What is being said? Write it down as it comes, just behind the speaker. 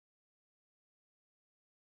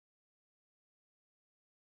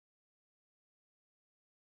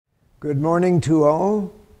Good morning to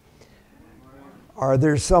all. Are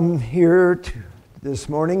there some here this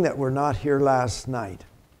morning that were not here last night?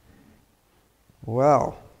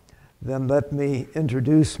 Well, then let me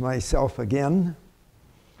introduce myself again.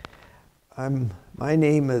 My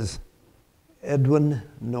name is Edwin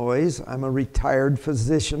Noyes. I'm a retired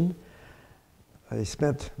physician. I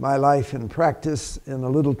spent my life in practice in a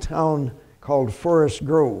little town called Forest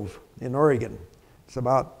Grove in Oregon. It's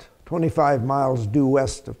about 25 miles due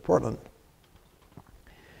west of Portland.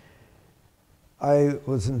 I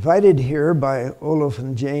was invited here by Olaf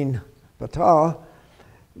and Jane Bataw.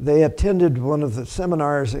 They attended one of the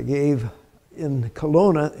seminars I gave in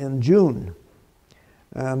Kelowna in June.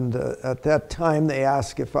 And at that time, they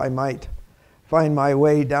asked if I might find my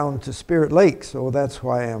way down to Spirit Lake, so that's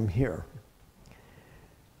why I'm here.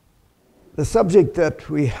 The subject that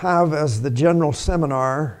we have as the general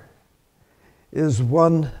seminar is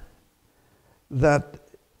one that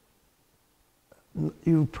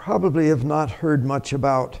you probably have not heard much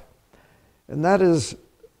about. And that is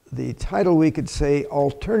the title, we could say,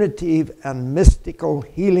 Alternative and Mystical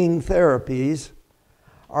Healing Therapies.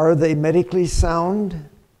 Are they medically sound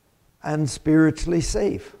and spiritually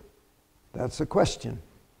safe? That's a question.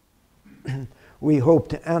 We hope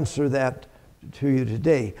to answer that to you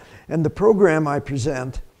today. And the program I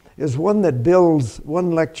present is one that builds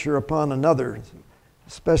one lecture upon another,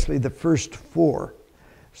 especially the first four.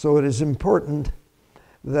 So it is important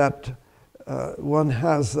that one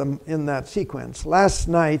has them in that sequence. Last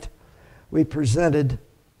night, we presented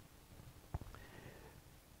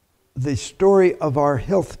the story of our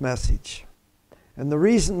health message. And the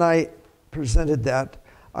reason I presented that,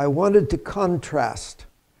 I wanted to contrast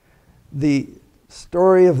the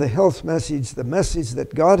story of the health message, the message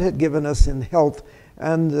that God had given us in health,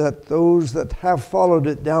 and that those that have followed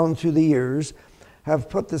it down through the years have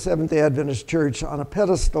put the Seventh-day Adventist Church on a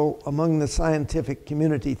pedestal among the scientific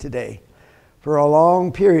community today. For a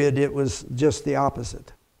long period, it was just the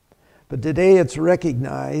opposite. But today it's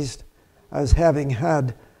recognized as having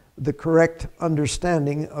had the correct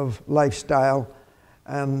understanding of lifestyle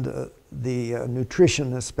and the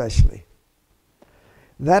nutrition especially.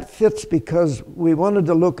 That fits because we wanted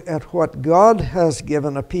to look at what God has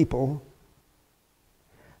given a people,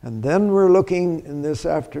 and then we're looking in this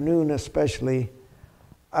afternoon especially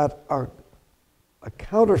at a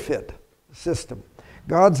counterfeit system.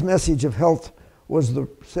 God's message of health was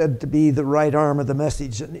said to be the right arm of the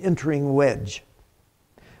message, an entering wedge.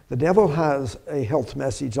 The devil has a health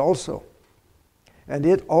message also, and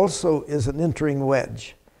it also is an entering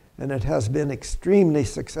wedge, and it has been extremely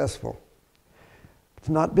successful. It's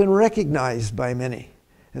not been recognized by many,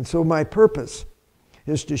 and so my purpose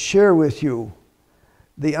is to share with you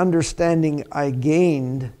the understanding I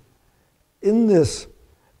gained in this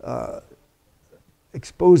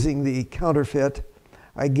exposing the counterfeit.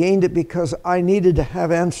 I gained it because I needed to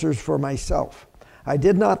have answers for myself. I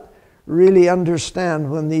did not really understand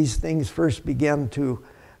when these things first began to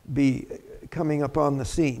be coming upon the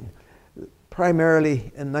scene,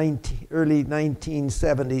 primarily in early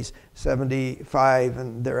 1970s, 75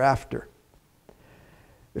 and thereafter.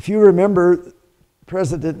 If you remember,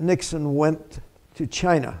 President Nixon went to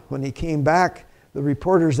China. When he came back, the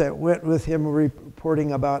reporters that went with him were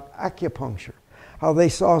reporting about acupuncture, how they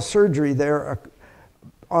saw surgery there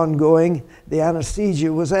ongoing. The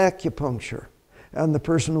anesthesia was acupuncture. And the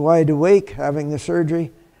person wide awake having the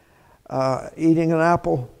surgery, eating an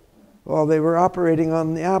apple, well, they were operating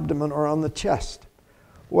on the abdomen or on the chest.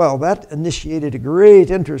 Well, that initiated a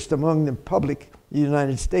great interest among the public in the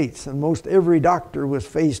United States. And most every doctor was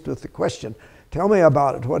faced with the question, tell me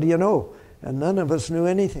about it, what do you know? And none of us knew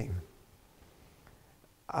anything.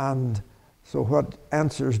 And so what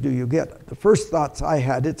answers do you get? The first thoughts I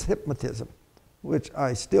had, it's hypnotism, which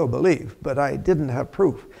I still believe, but I didn't have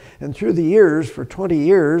proof. And through the years, for 20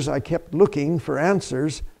 years, I kept looking for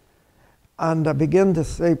answers, and I began to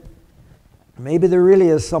say, maybe there really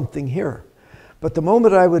is something here. But the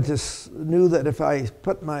moment I knew that if I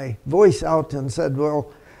put my voice out and said,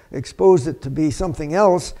 well, exposed it to be something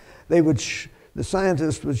else, the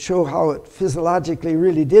scientists would show how it physiologically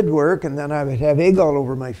really did work, and then I would have egg all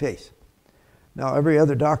over my face. Now, every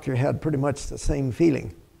other doctor had pretty much the same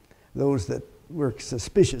feeling, those that were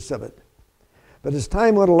suspicious of it. But as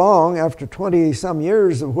time went along, after 20-some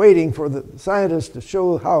years of waiting for the scientists to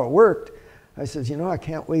show how it worked, I said, I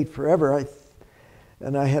can't wait forever.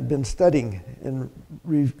 And I had been studying and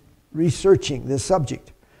researching this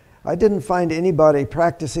subject. I didn't find anybody,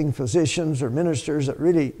 practicing physicians or ministers, that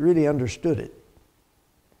really understood it.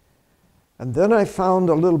 And then I found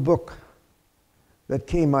a little book that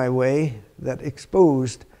came my way that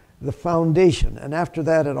exposed the foundation. And after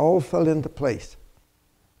that, it all fell into place.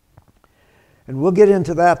 And we'll get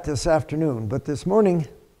into that this afternoon. But this morning,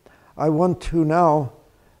 I want to now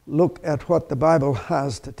look at what the Bible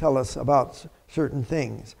has to tell us about certain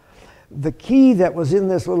things. The key that was in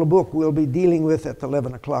this little book we'll be dealing with at the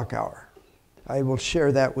 11 o'clock hour. I will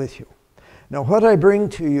share that with you. Now, what I bring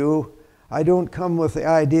to you, I don't come with the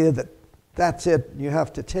idea that that's it, you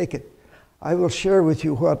have to take it. I will share with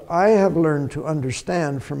you what I have learned to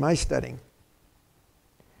understand from my studying.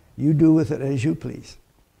 You do with it as you please.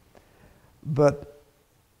 But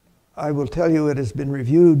I will tell you it has been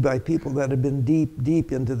reviewed by people that have been deep,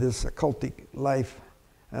 deep into this occultic life,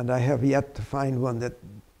 and I have yet to find one that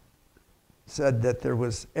said that there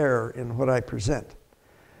was error in what I present.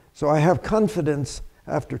 So I have confidence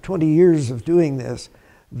after 20 years of doing this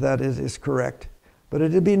that it is correct, but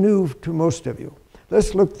it'll be new to most of you.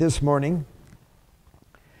 Let's look this morning.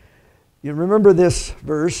 You remember this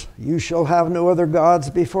verse, you shall have no other gods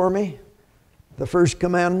before me, the first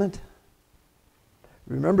commandment.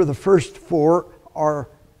 Remember the first four are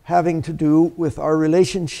having to do with our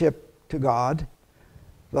relationship to God.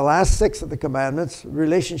 The last six of the commandments,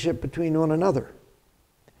 relationship between one another.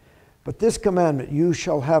 But this commandment, you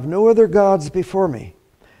shall have no other gods before me.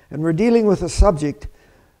 And we're dealing with a subject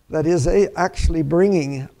that is actually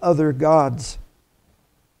bringing other gods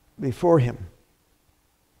before him.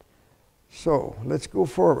 So, let's go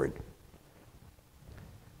forward.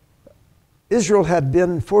 Israel had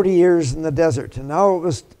been 40 years in the desert, and now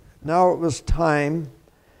it was time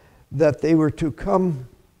that they were to come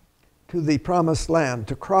to the promised land,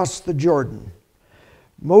 to cross the Jordan.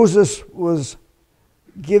 Moses was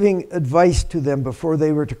giving advice to them before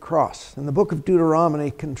they were to cross. And the book of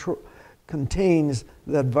Deuteronomy contains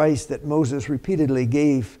the advice that Moses repeatedly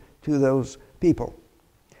gave to those people.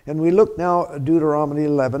 And we look now at Deuteronomy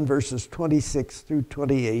 11, verses 26 through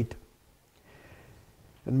 28.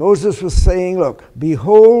 And Moses was saying, look,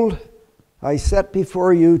 behold, I set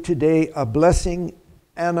before you today a blessing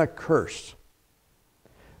and a curse.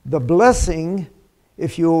 The blessing,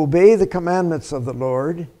 if you obey the commandments of the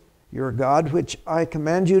Lord, your God, which I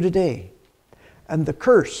command you today. And the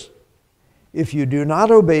curse, if you do not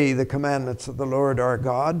obey the commandments of the Lord our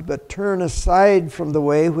God, but turn aside from the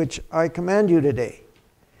way which I command you today,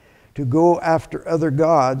 to go after other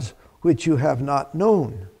gods which you have not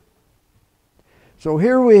known. So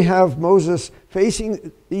here we have Moses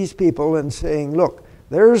facing these people and saying, look,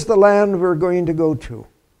 there's the land we're going to go to.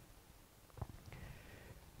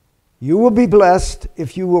 You will be blessed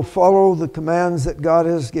if you will follow the commands that God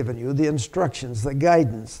has given you, the instructions, the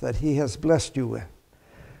guidance that he has blessed you with.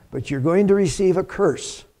 But you're going to receive a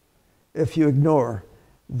curse if you ignore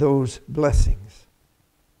those blessings.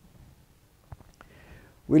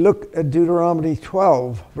 We look at Deuteronomy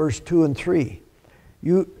 12, verse 2 and 3.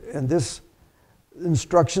 And this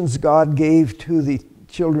instructions God gave to the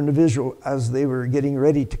children of Israel as they were getting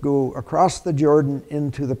ready to go across the Jordan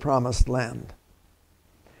into the promised land.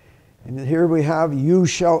 And here we have, you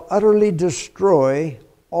shall utterly destroy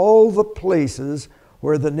all the places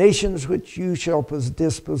where the nations which you shall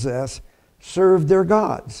dispossess served their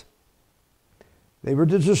gods. They were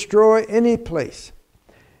to destroy any place,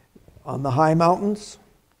 on the high mountains,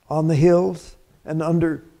 on the hills, and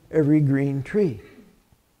under every green tree.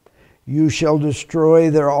 You shall destroy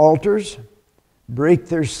their altars, break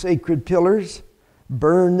their sacred pillars,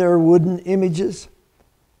 burn their wooden images,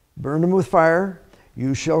 burn them with fire.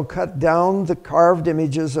 You shall cut down the carved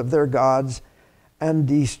images of their gods and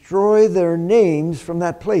destroy their names from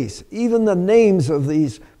that place. Even the names of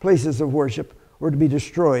these places of worship were to be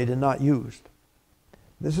destroyed and not used.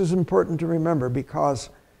 This is important to remember because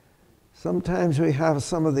sometimes we have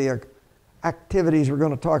some of the activities we're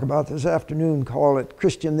going to talk about this afternoon, call it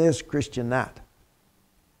Christian this, Christian that.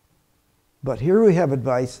 But here we have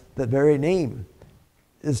advice that very name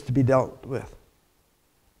is to be dealt with.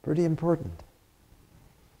 Pretty important.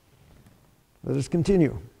 Let us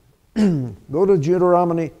continue. Go to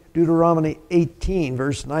Deuteronomy 18,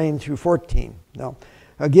 verse 9 through 14. Now,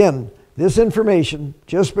 again, this information,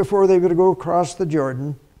 just before they were to go across the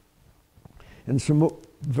Jordan, and some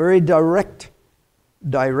very direct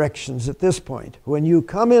directions at this point. When you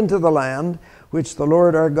come into the land which the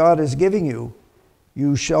Lord our God is giving you,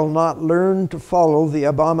 you shall not learn to follow the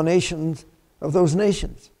abominations of those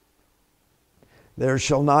nations. There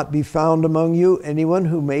shall not be found among you anyone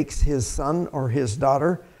who makes his son or his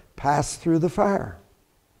daughter pass through the fire.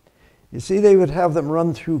 You see, they would have them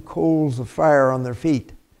run through coals of fire on their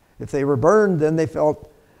feet. If they were burned, then they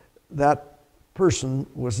felt that person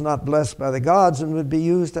was not blessed by the gods and would be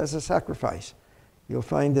used as a sacrifice. You'll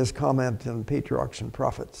find this comment in Patriarchs and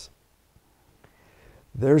Prophets.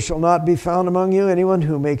 There shall not be found among you anyone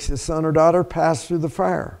who makes his son or daughter pass through the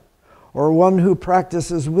fire, or one who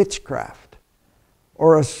practices witchcraft,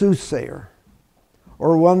 or a soothsayer,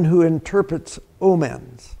 or one who interprets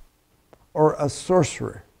omens, or a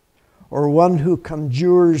sorcerer, or one who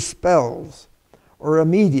conjures spells, or a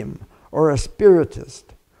medium, or a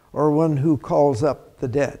spiritist, or one who calls up the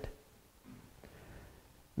dead.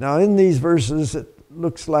 Now in these verses it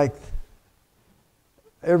looks like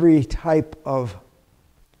every type of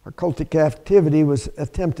occultic activity was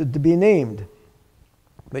attempted to be named.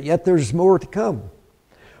 But yet there's more to come.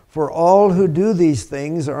 For all who do these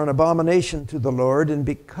things are an abomination to the Lord, and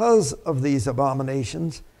because of these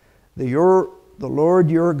abominations, the Lord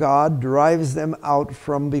your God drives them out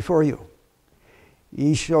from before you.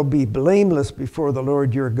 Ye shall be blameless before the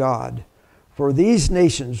Lord your God. For these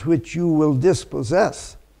nations which you will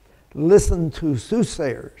dispossess listen to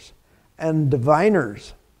soothsayers and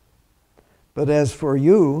diviners. But as for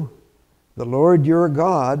you, the Lord your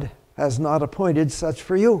God has not appointed such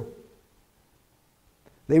for you.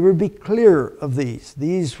 They would be clear of these.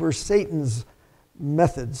 These were Satan's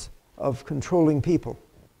methods of controlling people.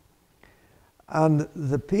 And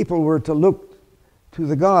the people were to look to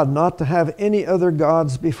the God, not to have any other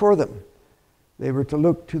gods before them. They were to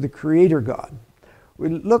look to the Creator God. We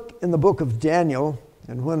look in the book of Daniel,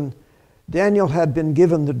 and when Daniel had been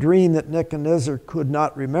given the dream that Nebuchadnezzar could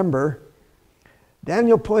not remember,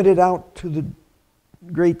 Daniel pointed out to the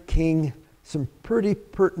great king some pretty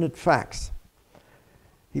pertinent facts.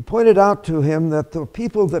 He pointed out to him that the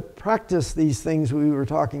people that practiced these things we were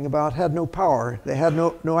talking about had no power. They had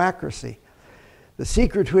no accuracy. The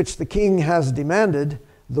secret which the king has demanded,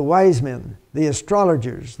 the wise men, the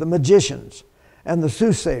astrologers, the magicians, and the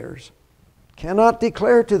soothsayers cannot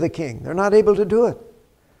declare to the king. They're not able to do it.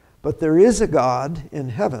 But there is a God in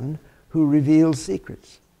heaven who reveals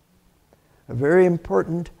secrets. A very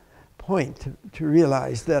important point to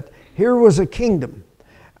realize that here was a kingdom,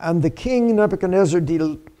 and the king Nebuchadnezzar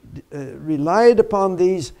relied upon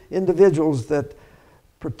these individuals that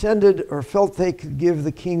pretended or felt they could give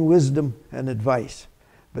the king wisdom and advice.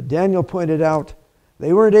 But Daniel pointed out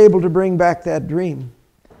they weren't able to bring back that dream,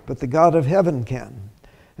 but the God of heaven can.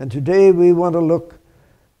 And today we want to look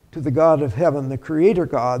to the God of heaven, the Creator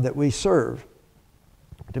God that we serve,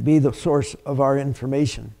 to be the source of our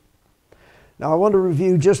information. Now I want to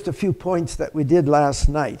review just a few points that we did last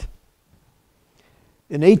night.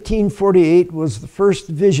 In 1848 was the first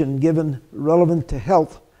vision given relevant to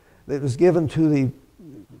health that was given to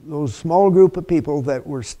those small group of people that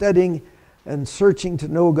were studying and searching to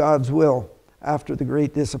know God's will after the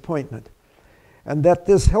great disappointment. And that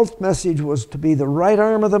this health message was to be the right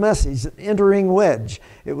arm of the message, an entering wedge.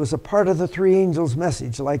 It was a part of the three angels'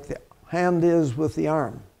 message, like the hand is with the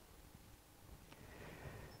arm.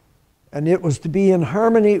 And it was to be in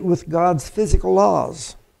harmony with God's physical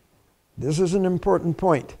laws. This is an important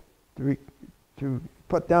point to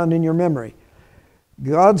put down in your memory.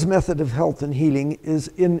 God's method of health and healing is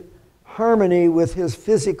in harmony with His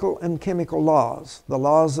physical and chemical laws, the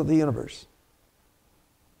laws of the universe.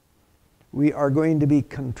 We are going to be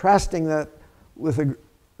contrasting that with a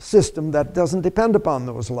system that doesn't depend upon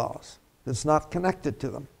those laws. It's not connected to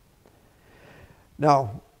them.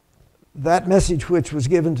 Now, that message which was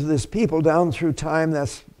given to this people down through time,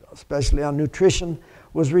 that's especially on nutrition,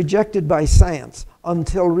 was rejected by science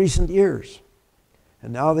until recent years.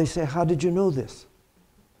 And now they say, how did you know this?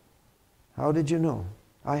 How did you know?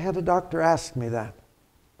 I had a doctor ask me that.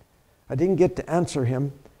 I didn't get to answer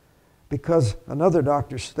him because another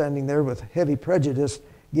doctor standing there with heavy prejudice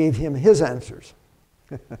gave him his answers.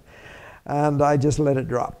 And I just let it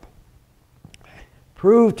drop.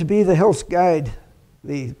 Proved to be the health guide,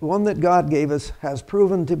 the one that God gave us, has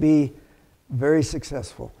proven to be very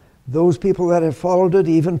successful. Those people that have followed it,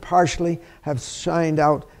 even partially, have shined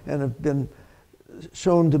out and have been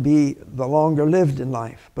shown to be the longer lived in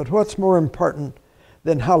life. But what's more important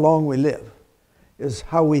than how long we live is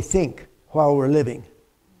how we think while we're living.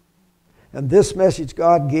 And this message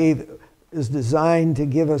God gave is designed to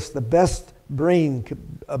give us the best brain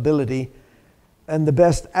ability and the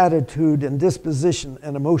best attitude and disposition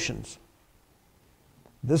and emotions.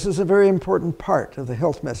 This is a very important part of the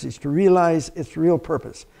health message, to realize its real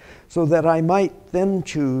purpose, so that I might then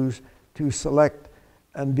choose to select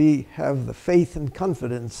and have the faith and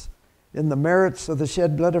confidence in the merits of the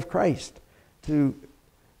shed blood of Christ to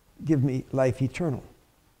give me life eternal.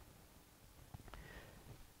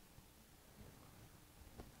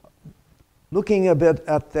 Looking a bit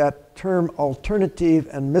at that term alternative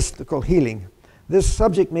and mystical healing, this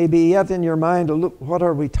subject may be yet in your mind. Look, what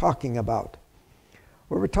are we talking about?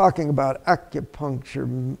 We're talking about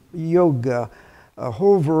acupuncture, yoga, a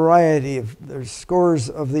whole variety of, there's scores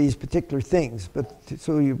of these particular things, but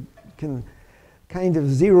so you can kind of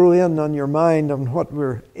zero in on your mind on what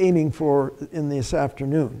we're aiming for in this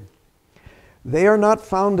afternoon. They are not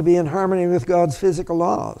found to be in harmony with God's physical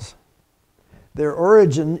laws. Their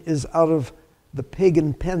origin is out of the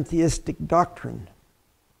pagan pantheistic doctrine,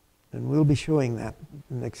 and we'll be showing that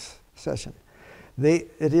in the next session.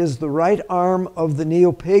 It is the right arm of the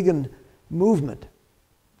neo-pagan movement.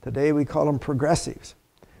 Today we call them progressives.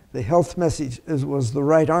 The health message was the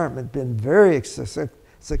right arm. It had been very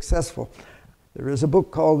successful. There is a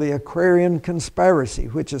book called The Aquarian Conspiracy,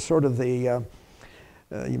 which is sort of the,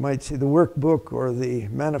 you might say, the workbook or the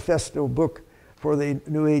manifesto book for the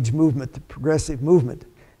New Age movement, the progressive movement,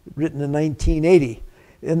 written in 1980.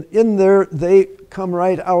 In there, they come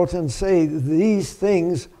right out and say these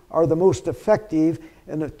things are the most effective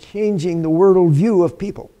in changing the worldview of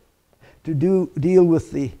people to deal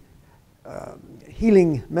with the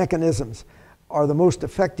healing mechanisms, are the most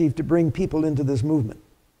effective to bring people into this movement.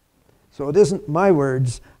 So it isn't my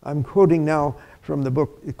words. I'm quoting now from the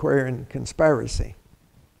book Aquarian Conspiracy.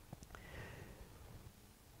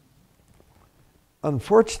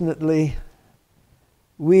 Unfortunately,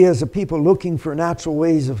 we as a people looking for natural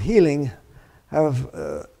ways of healing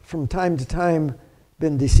have from time to time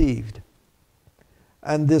been deceived.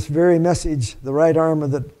 And this very message, the right arm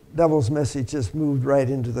of the devil's message, has moved right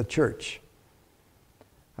into the church.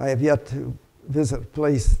 I have yet to visit a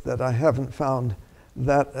place that I haven't found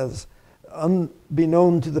that as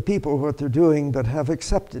unbeknown to the people what they're doing, but have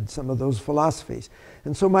accepted some of those philosophies.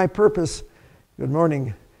 And so my purpose, good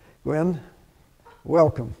morning, Gwen,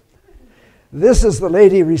 welcome. This is the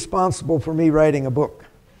lady responsible for me writing a book.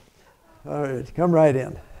 All right, come right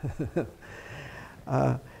in.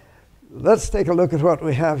 Let's take a look at what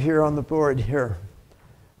we have here on the board here.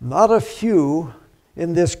 Not a few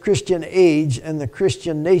in this Christian age and the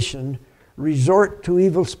Christian nation resort to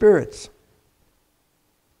evil spirits.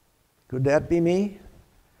 Could that be me?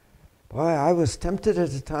 Boy, I was tempted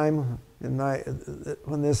at a time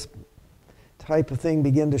when this type of thing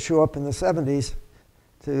began to show up in the 70s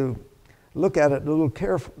to look at it a little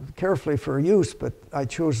carefully for use, but I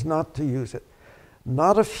chose not to use it.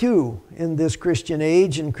 Not a few in this Christian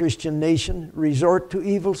age and Christian nation resort to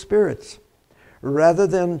evil spirits rather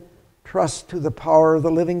than trust to the power of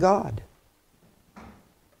the living God.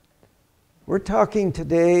 We're talking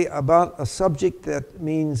today about a subject that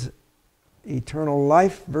means eternal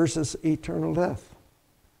life versus eternal death.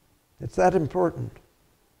 It's that important.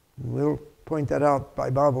 And we'll point that out by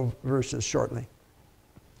Bible verses shortly.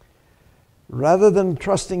 Rather than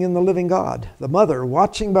trusting in the living God, the mother,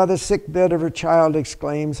 watching by the sick bed of her child,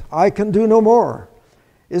 exclaims, "I can do no more.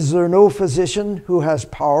 Is there no physician who has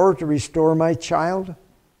power to restore my child?"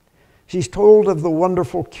 She's told of the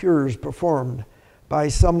wonderful cures performed by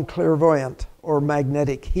some clairvoyant or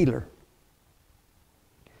magnetic healer.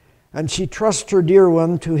 And she trusts her dear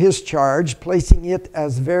one to his charge, placing it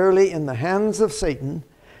as verily in the hands of Satan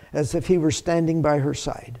as if he were standing by her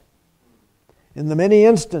side. In the many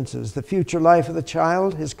instances, the future life of the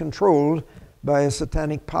child is controlled by a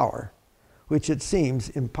satanic power, which it seems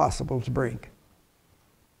impossible to break.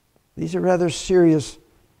 These are rather serious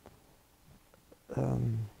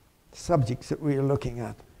subjects that we are looking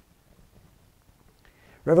at.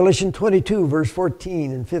 Revelation 22, verse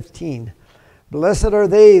 14 and 15. Blessed are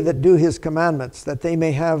they that do his commandments, that they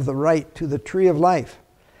may have the right to the tree of life,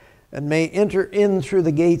 and may enter in through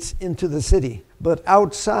the gates into the city. But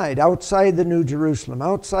outside the New Jerusalem,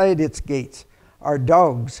 outside its gates, are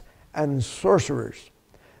dogs and sorcerers.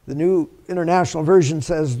 The New International Version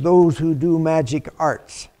says those who do magic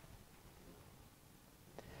arts,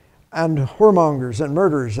 and whoremongers and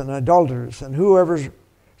murderers and adulterers, and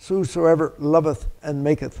whosoever loveth and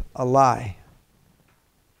maketh a lie.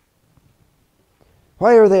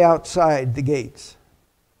 Why are they outside the gates?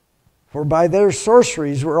 For by their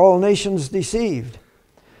sorceries were all nations deceived.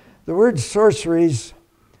 The word sorceries,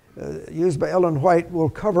 used by Ellen White, will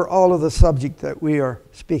cover all of the subject that we are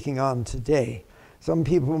speaking on today. Some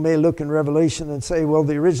people may look in Revelation and say, well,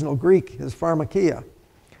 the original Greek is pharmakia,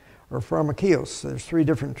 or pharmakios. There's three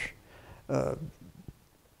different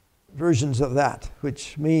versions of that,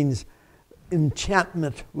 which means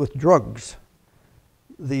enchantment with drugs.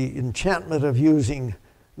 The enchantment of using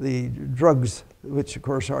the drugs, which of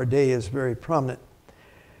course our day is very prominent.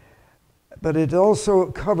 But it also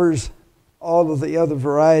covers all of the other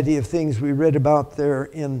variety of things we read about there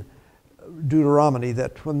in Deuteronomy,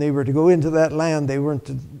 that when they were to go into that land, they weren't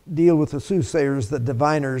to deal with the soothsayers, the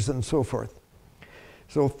diviners, and so forth.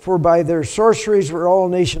 So, for by their sorceries were all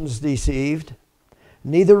nations deceived,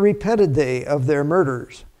 neither repented they of their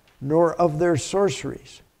murders, nor of their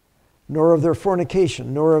sorceries, nor of their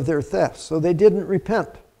fornication, nor of their thefts. So they didn't repent.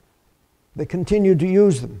 They continued to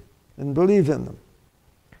use them and believe in them.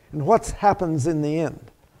 And what happens in the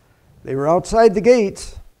end? They were outside the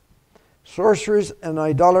gates. Sorcerers and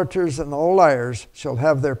idolaters and all liars shall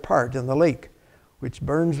have their part in the lake, which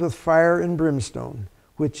burns with fire and brimstone,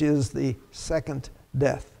 which is the second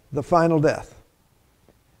death, the final death.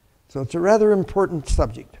 So it's a rather important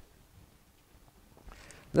subject.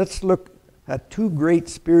 Let's look at two great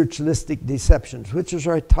spiritualistic deceptions, which is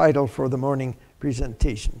our title for the morning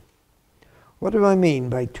presentation. What do I mean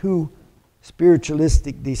by two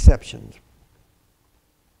spiritualistic deceptions?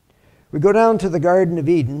 We go down to the Garden of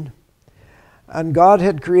Eden, and God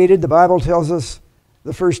had created, the Bible tells us,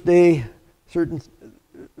 the first day, certain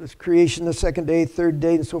creation, the second day, third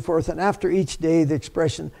day, and so forth. And after each day, the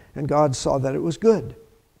expression, and God saw that it was good.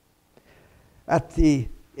 At the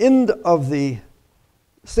end of the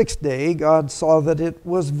sixth day, God saw that it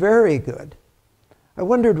was very good. I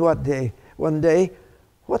wondered one day,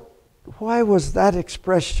 why was that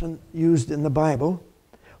expression used in the Bible?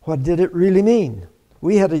 What did it really mean?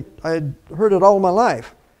 I had heard it all my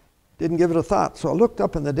life. Didn't give it a thought. So I looked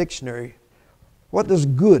up in the dictionary. What does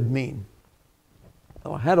good mean?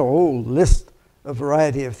 Well, I had a whole list, a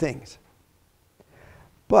variety of things.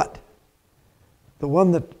 But the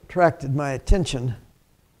one that attracted my attention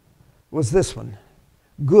was this one.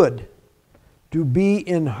 Good. To be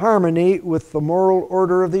in harmony with the moral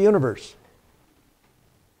order of the universe.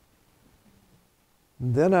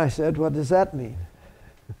 And then I said, what does that mean?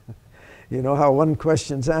 You know how one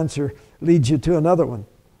question's answer leads you to another one.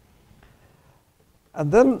 And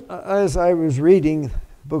then as I was reading the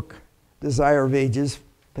book Desire of Ages,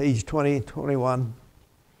 page 20, 21,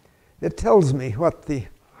 it tells me what the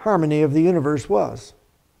harmony of the universe was.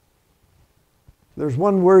 There's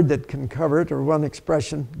one word that can cover it, or one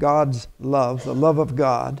expression, God's love, the love of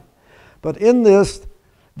God. But in this,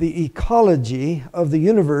 the ecology of the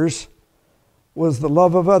universe was the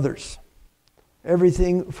love of others.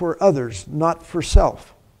 Everything for others, not for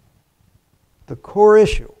self. The core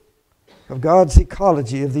issue of God's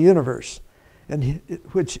ecology of the universe, and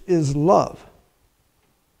which is love,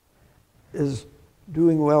 is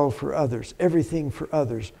doing well for others, everything for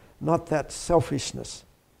others, not that selfishness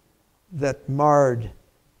that marred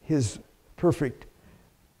his perfect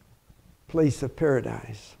place of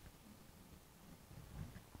paradise.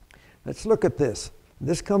 Let's look at this.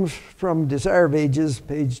 This comes from Desire of Ages,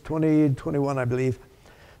 page 20, 21, I believe.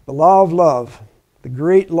 The law of love, the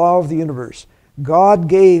great law of the universe. God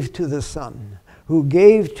gave to the Son, who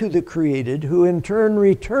gave to the created, who in turn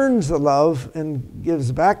returns the love and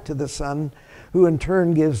gives back to the Son, who in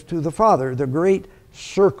turn gives to the Father. The great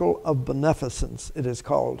circle of beneficence, it is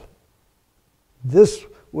called. This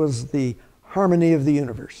was the harmony of the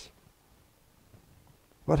universe.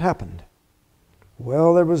 What happened?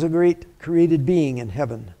 Well, there was a great created being in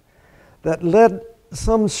heaven that let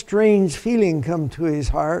some strange feeling come to his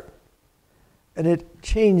heart, and it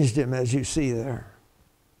changed him, as you see there.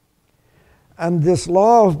 And this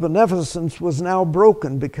law of beneficence was now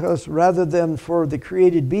broken, because rather than for the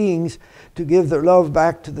created beings to give their love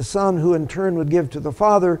back to the Son, who in turn would give to the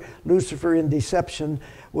Father, Lucifer in deception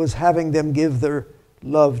was having them give their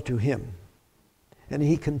love to him. And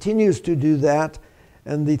he continues to do that.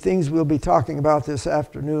 And the things we'll be talking about this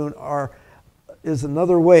afternoon is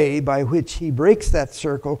another way by which he breaks that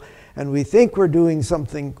circle, and we think we're doing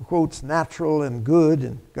something, quotes, natural and good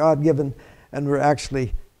and God-given, and we're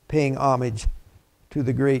actually paying homage to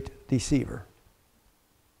the great deceiver.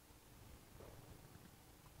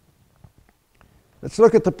 Let's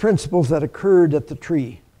look at the principles that occurred at the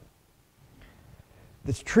tree.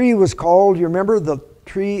 This tree was called, you remember, the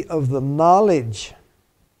tree of the knowledge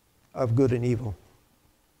of good and evil.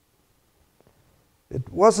 It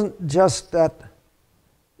wasn't just that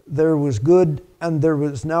there was good and there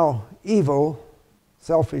was now evil,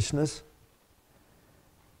 selfishness.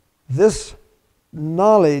 This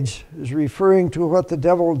knowledge is referring to what the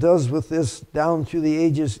devil does with this down through the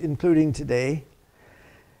ages, including today.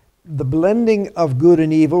 The blending of good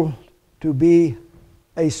and evil to be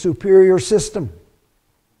a superior system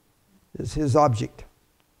is his object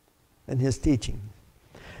and his teaching.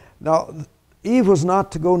 Now, Eve was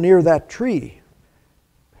not to go near that tree.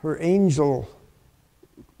 Her angel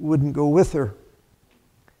wouldn't go with her,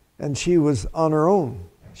 and she was on her own.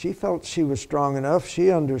 She felt she was strong enough. She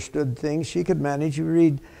understood things. She could manage. You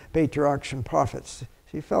read patriarchs and prophets.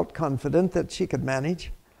 She felt confident that she could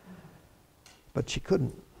manage, but she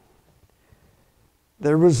couldn't.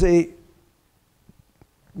 There was a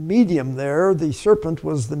medium there. The serpent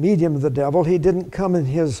was the medium of the devil. He didn't come in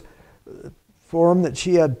his form that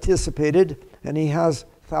she anticipated, and he has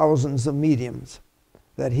thousands of mediums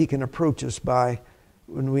that he can approach us by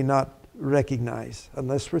when we not recognize,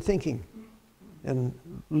 unless we're thinking and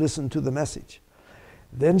listen to the message.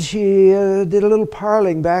 Then she did a little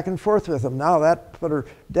parlaying back and forth with him. Now that put her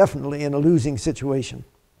definitely in a losing situation.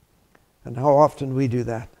 And how often we do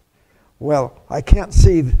that. Well, I can't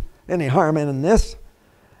see any harm in this.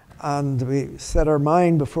 And we set our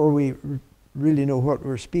mind before we really know what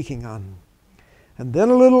we're speaking on. And then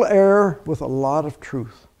a little error with a lot of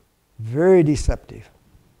truth. Very deceptive.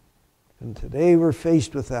 And today we're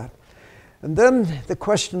faced with that. And then the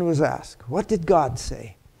question was asked, what did God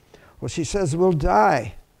say? Well, she says, we'll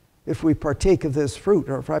die if we partake of this fruit,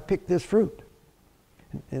 or if I pick this fruit.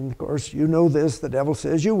 And of course, you know this, the devil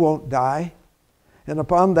says you won't die. And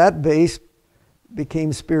upon that base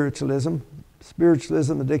became spiritualism.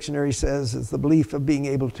 Spiritualism, the dictionary says, is the belief of being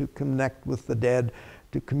able to connect with the dead,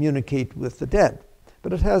 to communicate with the dead.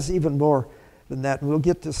 But it has even more than that. And we'll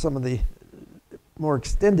get to some of the more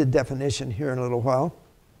extended definition here in a little while.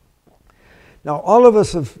 Now, all of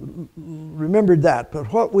us have remembered that,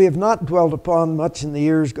 but what we have not dwelt upon much in the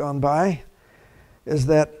years gone by is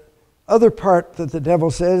that other part that the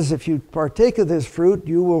devil says, if you partake of this fruit,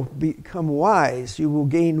 you will become wise, you will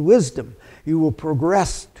gain wisdom, you will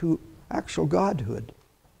progress to actual godhood.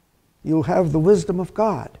 You'll have the wisdom of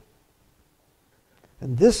God.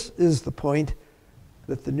 And this is the point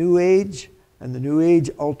that the New Age and the New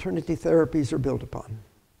Age alternative therapies are built upon.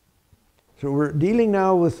 So we're dealing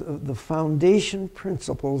now with the foundation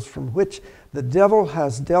principles from which the devil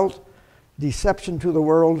has dealt deception to the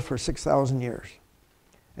world for 6,000 years.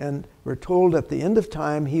 And we're told at the end of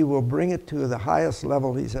time he will bring it to the highest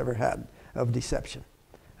level he's ever had of deception.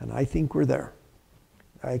 And I think we're there.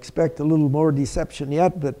 I expect a little more deception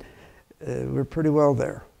yet, but we're pretty well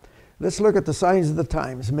there. Let's look at the signs of the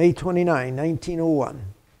times. May 29, 1901,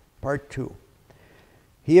 part 2.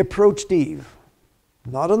 He approached Eve,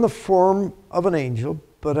 not in the form of an angel,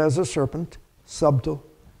 but as a serpent, subtle,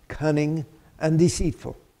 cunning, and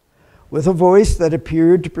deceitful. With a voice that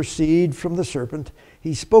appeared to proceed from the serpent,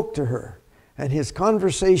 he spoke to her, and his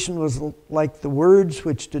conversation was like the words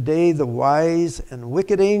which today the wise and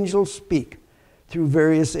wicked angels speak through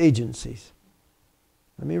various agencies.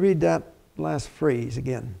 Let me read that last phrase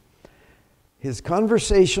again. His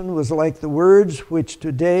conversation was like the words which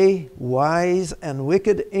today wise and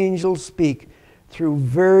wicked angels speak through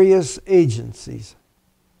various agencies.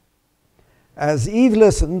 As Eve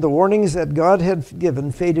listened, the warnings that God had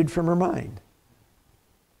given faded from her mind.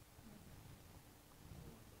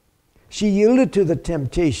 She yielded to the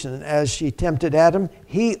temptation. As she tempted Adam,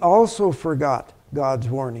 he also forgot God's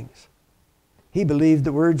warnings. He believed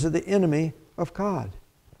the words of the enemy of God.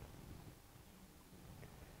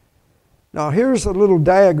 Now here's a little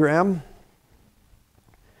diagram.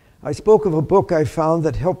 I spoke of a book I found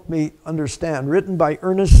that helped me understand, written by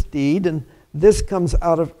Ernest Steed, and this comes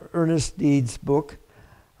out of Ernest Steed's book.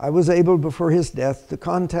 I was able, before his death, to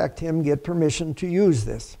contact him, get permission to use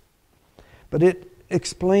this. But it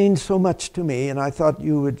explained so much to me, and I thought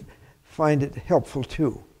you would find it helpful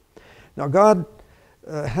too. Now God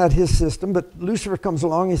had his system, but Lucifer comes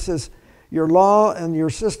along, he says, your law and your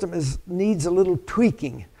system needs a little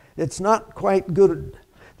tweaking. It's not quite good.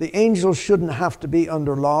 The angels shouldn't have to be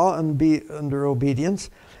under law and be under obedience.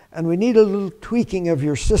 And we need a little tweaking of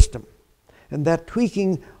your system. And that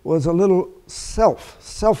tweaking was a little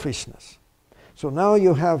selfishness. So now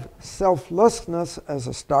you have selflessness as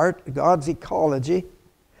a start, God's ecology.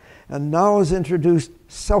 And now is introduced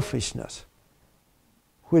selfishness,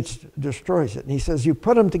 which destroys it. And he says you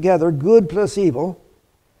put them together, good plus evil,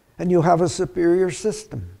 and you have a superior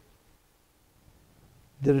system.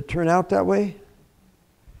 Did it turn out that way?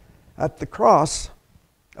 At the cross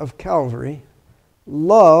of Calvary,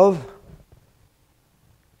 love,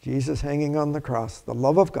 Jesus hanging on the cross, the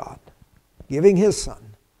love of God, giving his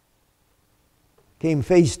Son, came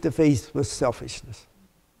face to face with selfishness.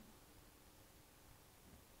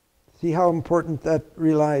 See how important that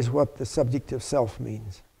realize what the subject of self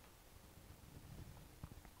means.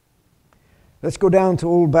 Let's go down to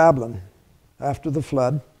old Babylon after the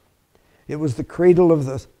flood. It was the cradle of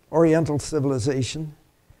the Oriental civilization.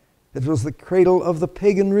 It was the cradle of the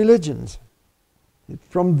pagan religions. It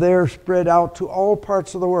from there spread out to all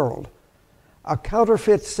parts of the world. A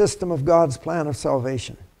counterfeit system of God's plan of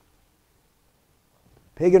salvation.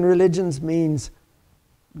 Pagan religions means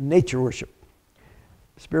nature worship.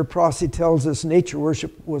 Spiritualistic tells us nature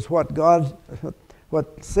worship was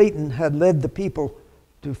what Satan had led the people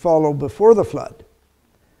to follow before the flood.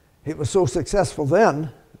 It was so successful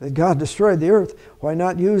then that God destroyed the earth. Why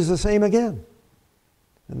not use the same again?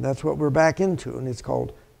 And that's what we're back into, and it's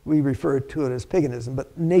called, we refer to it as paganism,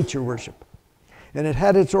 but nature worship. And it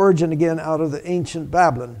had its origin again out of the ancient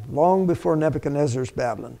Babylon, long before Nebuchadnezzar's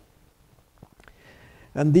Babylon.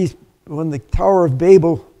 And these, when the Tower of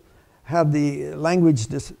Babel had the language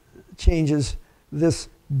changes, this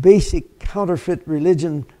basic counterfeit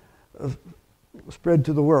religion spread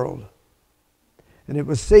to the world. And it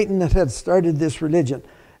was Satan that had started this religion.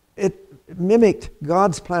 It mimicked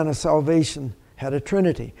God's plan of salvation, had a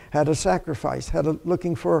trinity, had a sacrifice, had a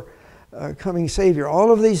looking for a coming Savior.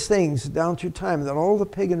 All of these things down through time that all the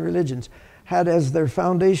pagan religions had as their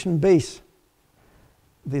foundation base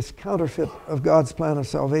this counterfeit of God's plan of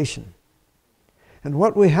salvation. And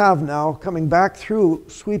what we have now coming back through,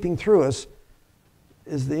 sweeping through us,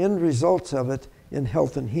 is the end results of it in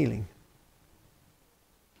health and healing.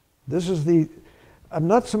 This is I'm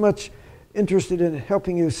not so much interested in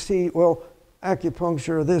helping you see, well,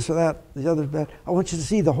 acupuncture or this or that, the other bad. I want you to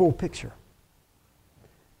see the whole picture.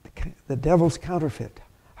 The devil's counterfeit,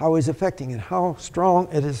 how he's affecting it, how strong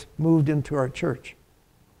it has moved into our church.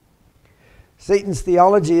 Satan's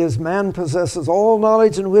theology is man possesses all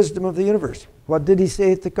knowledge and wisdom of the universe. What did he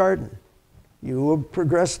say at the garden? You will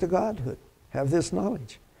progress to godhood. Have this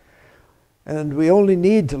knowledge. And we only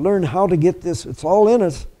need to learn how to get this. It's all in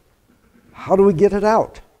us. How do we get it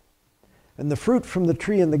out? And the fruit from the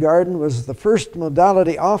tree in the garden was the first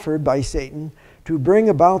modality offered by Satan to bring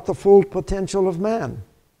about the full potential of man.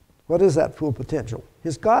 What is that full potential?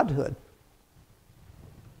 His godhood.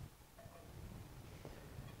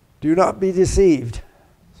 Do not be deceived.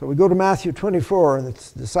 So we go to Matthew 24, and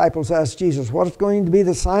the disciples ask Jesus, what is going to be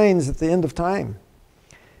the signs at the end of time?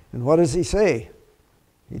 And what does he say?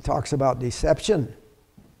 He talks about deception.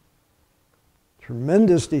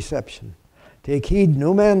 Tremendous deception. Take heed,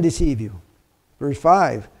 no man deceive you. Verse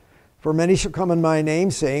 5, for many shall come in my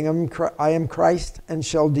name, saying, I am Christ, and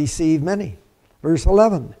shall deceive many. Verse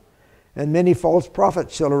 11, and many false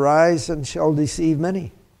prophets shall arise, and shall deceive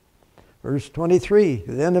many. Verse 23,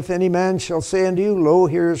 then if any man shall say unto you, lo,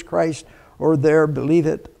 here is Christ, or there, believe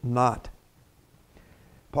it not.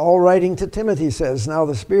 Paul, writing to Timothy, says, now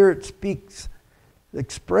the Spirit speaks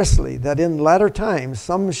expressly that in latter times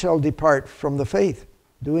some shall depart from the faith,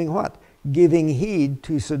 doing what? Giving heed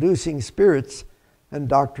to seducing spirits and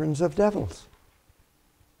doctrines of devils.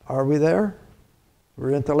 Are we there?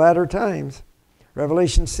 We're into latter times.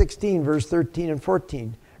 Revelation 16, verse 13 and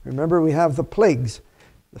 14. Remember, we have the plagues.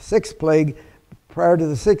 The sixth plague, prior to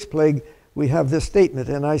the sixth plague, we have this statement,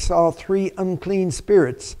 and I saw 3 unclean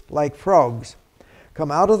spirits like frogs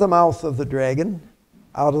come out of the mouth of the dragon,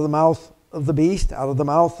 out of the mouth of the beast, out of the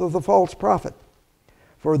mouth of the false prophet.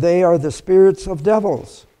 For they are the spirits of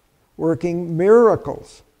devils, working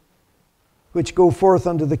miracles, which go forth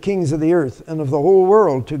unto the kings of the earth and of the whole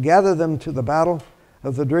world to gather them to the battle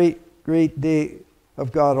of the great day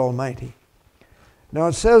of God Almighty. Now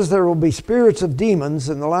it says there will be spirits of demons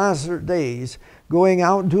in the last days going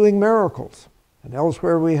out doing miracles. And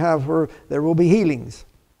elsewhere we have where there will be healings.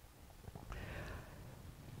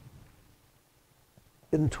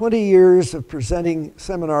 In 20 years of presenting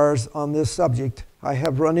seminars on this subject, I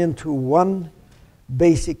have run into one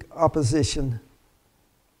basic opposition.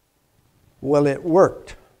 Well, it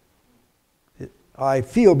worked. I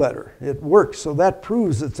feel better. It works, so that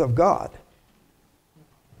proves it's of God.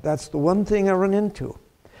 That's the one thing I run into.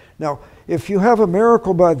 Now, if you have a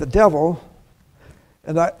miracle by the devil,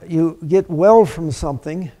 and you get well from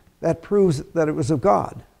something, that proves that it was of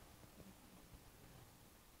God.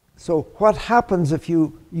 So what happens if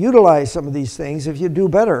you utilize some of these things, if you do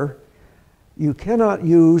better, you cannot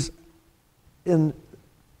use in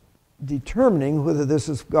determining whether this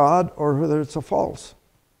is God or whether it's a false.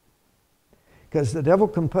 Because the devil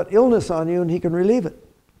can put illness on you and he can relieve it.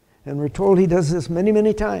 And we're told he does this many,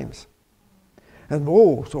 many times. And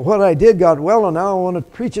so what I did got well, and now I want to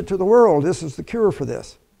preach it to the world. This is the cure for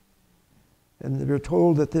this. And we're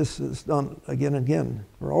told that this is done again and again.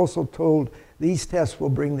 We're also told these tests will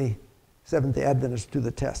bring the Seventh-day Adventists to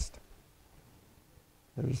the test.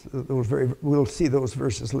 We'll see those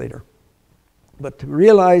verses later. But to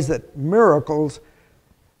realize that miracles,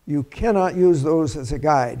 you cannot use those as a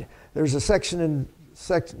guide. There's a section in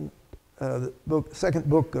second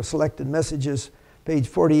book of Selected Messages, page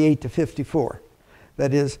 48 to 54.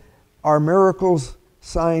 That is, are miracles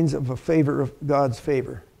signs of a favor of God's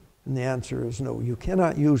favor? And the answer is no. You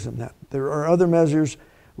cannot use them. There are other measures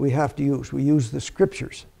we have to use. We use the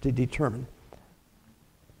scriptures to determine.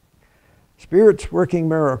 Spirits working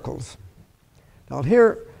miracles. Now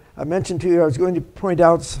here, I mentioned to you I was going to point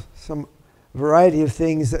out some variety of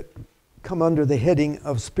things that come under the heading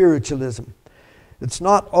of spiritualism. It's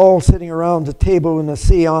not all sitting around the table in a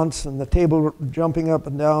seance and the table jumping up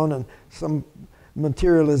and down and some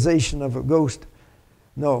materialization of a ghost.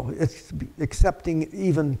 No, it's accepting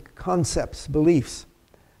even concepts, beliefs,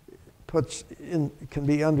 can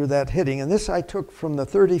be under that heading. And this I took from the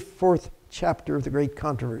 34th chapter of the Great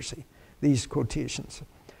Controversy, these quotations.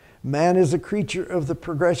 Man is a creature of the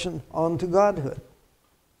progression on to godhood.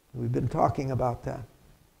 We've been talking about that.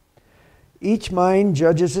 Each mind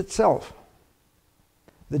judges itself.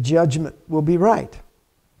 The judgment will be right.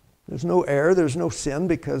 There's no error, there's no sin,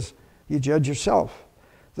 because you judge yourself.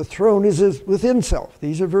 The throne is within self.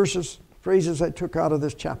 These are phrases I took out of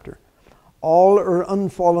this chapter. All are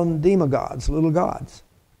unfallen demigods, little gods.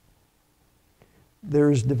 There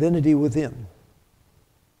is divinity within.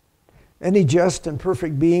 Any just and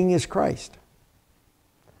perfect being is Christ.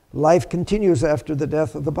 Life continues after the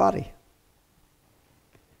death of the body.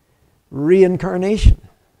 Reincarnation,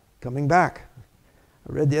 coming back.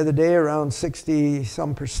 I read the other day around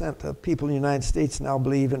 60-some% of people in the United States now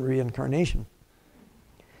believe in reincarnation.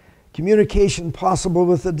 Communication possible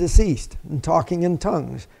with the deceased and talking in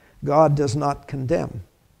tongues. God does not condemn.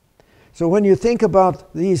 So when you think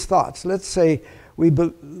about these thoughts, let's say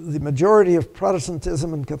the majority of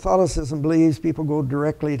Protestantism and Catholicism believes people go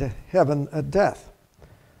directly to heaven at death.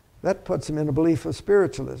 That puts them in a belief of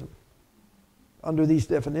spiritualism under these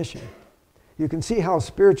definitions. You can see how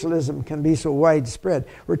spiritualism can be so widespread.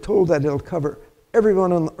 We're told that it'll cover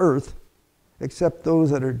everyone on the earth except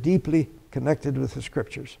those that are deeply connected with the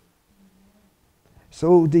Scriptures.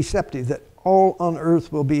 So deceptive that all on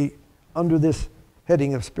earth will be under this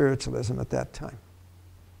heading of spiritualism at that time.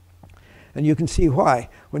 And you can see why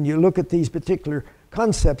when you look at these particular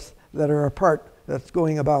concepts that are a part that's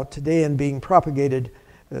going about today and being propagated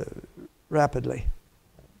rapidly.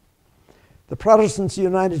 The Protestants of the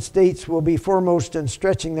United States will be foremost in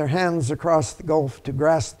stretching their hands across the gulf to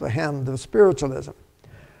grasp the hand of spiritualism.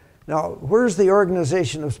 Now, where's the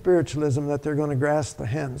organization of spiritualism that they're going to grasp the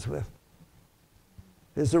hands with?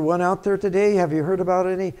 Is there one out there today? Have you heard about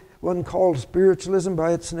anyone called spiritualism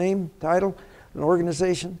by its name, title, an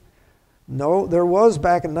organization? No, there was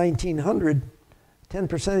back in 1900.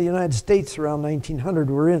 10% of the United States around 1900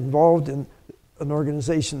 were involved in an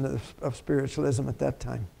organization of spiritualism at that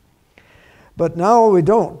time. But now we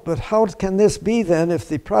don't. But how can this be then if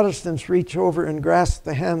the Protestants reach over and grasp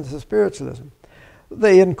the hands of spiritualism?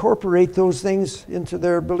 They incorporate those things into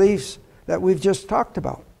their beliefs that we've just talked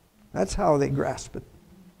about. That's how they grasp it.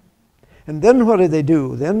 And then what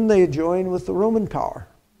do? Then they join with the Roman power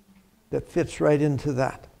that fits right into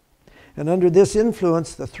that. And under this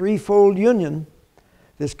influence, the threefold union,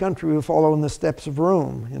 this country will follow in the steps of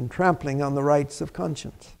Rome in trampling on the rights of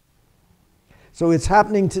conscience. So it's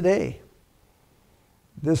happening today.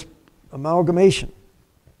 This amalgamation.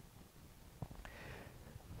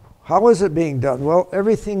 How is it being done? Well,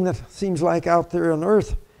 everything that seems like out there on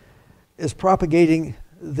earth is propagating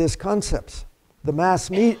these concepts. The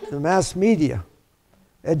mass media,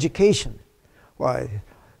 education. Why,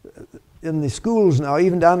 in the schools now,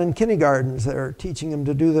 even down in kindergartens, they're teaching them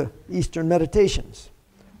to do the Eastern meditations.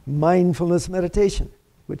 Mindfulness meditation,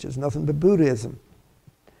 which is nothing but Buddhism.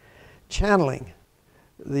 Channeling.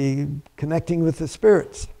 The connecting with the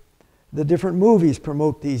spirits. The different movies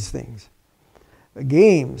promote these things.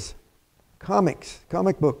 Games, comics,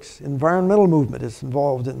 comic books, environmental movement is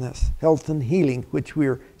involved in this. Health and healing, which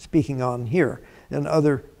we're speaking on here, and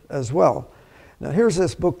other as well. Now here's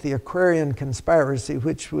this book, The Aquarian Conspiracy,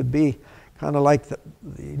 which would be kind of like the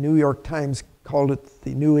New York Times called it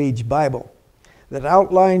the New Age Bible, that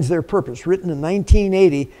outlines their purpose, written in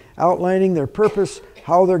 1980, outlining their purpose,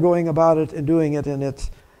 how they're going about it and doing it, and it's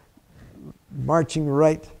marching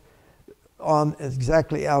right on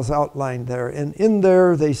exactly as outlined there. And in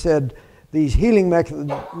there they said these healing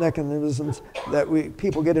mechanisms that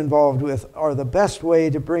people get involved with are the best way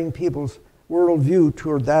to bring people's worldview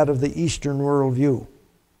toward that of the Eastern worldview,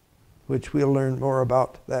 which we'll learn more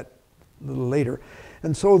about that a little later.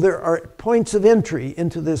 And so there are points of entry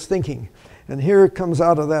into this thinking. And here it comes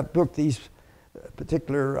out of that book, these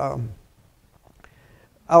particular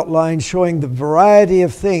outlines showing the variety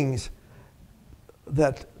of things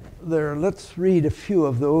that there. Let's read a few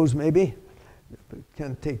of those maybe.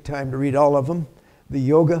 Can't take time to read all of them. The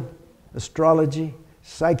yoga, astrology,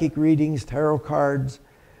 psychic readings, tarot cards,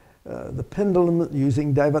 the pendulum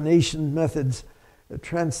using divination methods,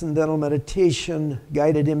 transcendental meditation,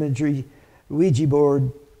 guided imagery, Ouija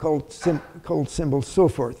board, cult symbols, so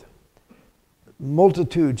forth.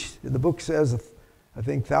 Multitudes. The book says, I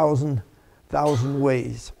think, thousand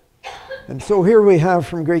ways. And so here we have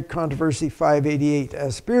from Great Controversy 588,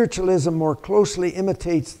 as spiritualism more closely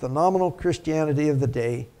imitates the nominal Christianity of the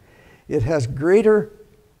day, it has greater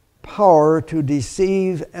power to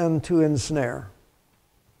deceive and to ensnare.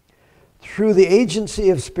 Through the agency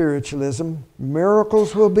of spiritualism,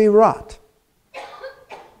 miracles will be wrought.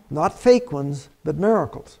 Not fake ones, but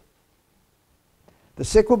miracles. The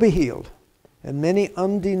sick will be healed, and many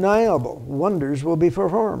undeniable wonders will be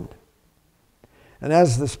performed. And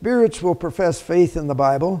as the spirits will profess faith in the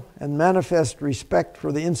Bible and manifest respect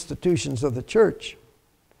for the institutions of the church,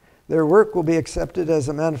 their work will be accepted as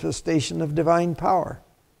a manifestation of divine power.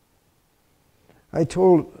 I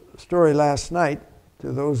told a story last night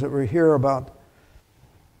to those that were here about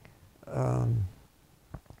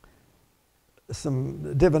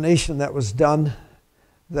some divination that was done,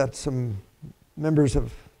 that some members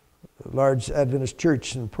of a large Adventist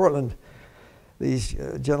church in Portland, these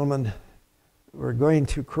gentlemen were going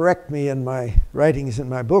to correct me in my writings in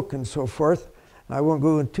my book and so forth. I won't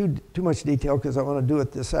go into too much detail because I want to do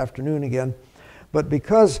it this afternoon again. But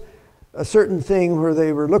because a certain thing where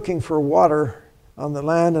they were looking for water on the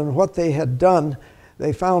land, and what they had done,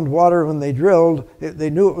 they found water when they drilled, they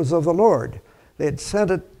knew it was of the Lord. They had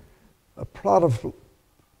sent it a plot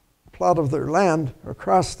of their land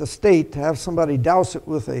across the state to have somebody douse it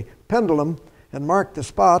with a pendulum and mark the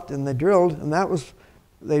spot, and they drilled, and that was,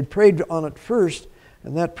 they prayed on it first,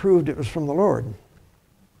 and that proved it was from the Lord.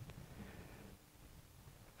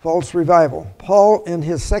 False revival. Paul, in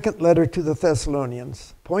his second letter to the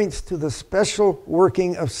Thessalonians, points to the special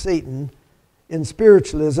working of Satan in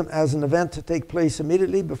spiritualism as an event to take place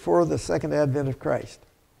immediately before the second advent of Christ.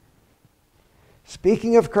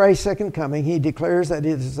 Speaking of Christ's second coming, he declares that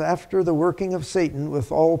it is after the working of Satan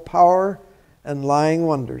with all power and lying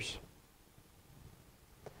wonders.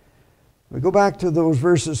 We go back to those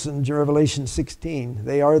verses in Revelation 16.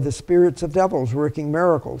 They are the spirits of devils working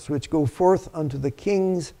miracles, which go forth unto the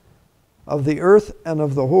kings of the earth and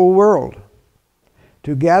of the whole world,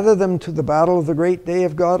 to gather them to the battle of the great day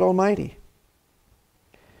of God Almighty.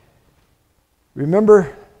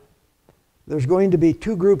 Remember, there's going to be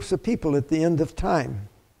two groups of people at the end of time.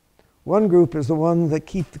 One group is the one that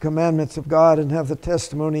keep the commandments of God and have the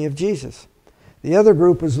testimony of Jesus. The other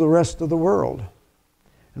group is the rest of the world.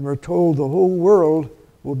 And we're told the whole world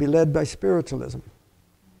will be led by spiritualism,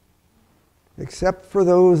 except for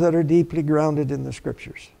those that are deeply grounded in the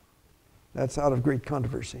Scriptures. That's out of Great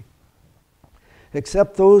Controversy.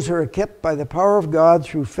 Except those who are kept by the power of God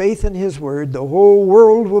through faith in His Word, the whole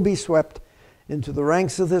world will be swept into the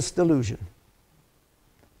ranks of this delusion.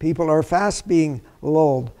 People are fast being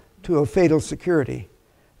lulled to a fatal security,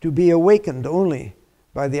 to be awakened only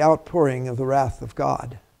by the outpouring of the wrath of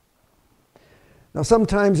God. Now,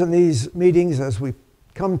 sometimes in these meetings, as we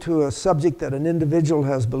come to a subject that an individual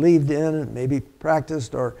has believed in and maybe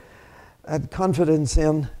practiced or had confidence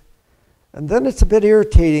in, and then it's a bit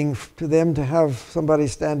irritating to them to have somebody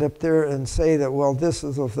stand up there and say that, well, this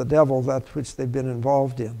is of the devil, that which they've been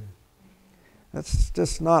involved in. That's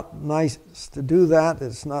just not nice to do that.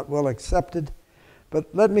 It's not well accepted.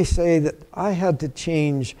 But let me say that I had to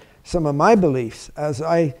change some of my beliefs as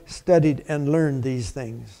I studied and learned these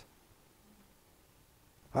things.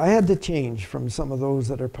 I had to change from some of those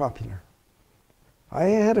that are popular. I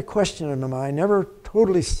had a question in my mind, never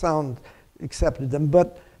totally accepted them,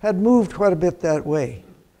 but had moved quite a bit that way.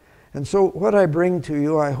 And so what I bring to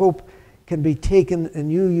you, I hope, can be taken and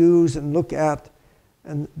you use and look at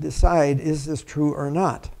and decide, is this true or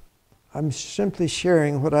not? I'm simply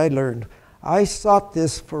sharing what I learned. I sought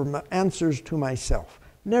this for answers to myself.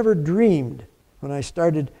 Never dreamed when I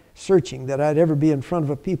started searching that I'd ever be in front of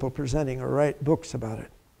a people presenting or write books about it.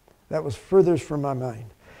 That was furthest from my mind.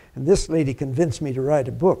 And this lady convinced me to write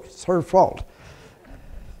a book. It's her fault.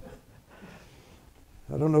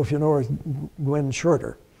 I don't know if you know her, Gwen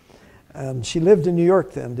Shorter. And she lived in New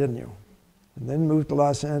York then, didn't you? And then moved to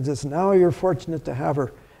Los Angeles. Now you're fortunate to have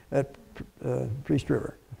her at Priest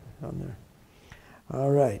River on there.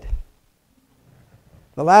 All right.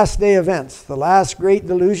 The last day events. The last great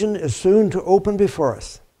delusion is soon to open before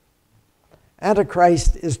us.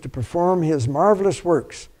 Antichrist is to perform his marvelous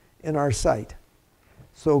works in our sight.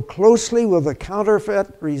 So closely will the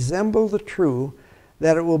counterfeit resemble the true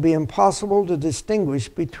that it will be impossible to distinguish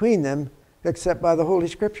between them except by the Holy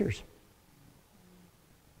Scriptures.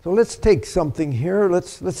 So let's take something here.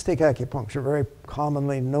 Let's take acupuncture, very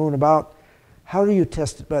commonly known about. How do you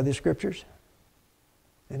test it by the Scriptures?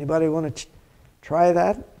 Anybody want to try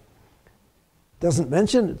that? Doesn't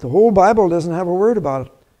mention it. The whole Bible doesn't have a word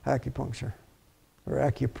about acupuncture or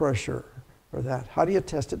acupressure or that. How do you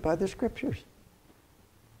test it by the Scriptures?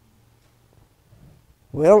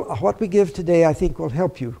 Well, what we give today, I think, will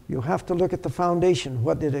help you. You'll have to look at the foundation.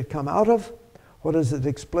 What did it come out of? What is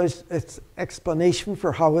its explanation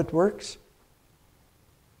for how it works?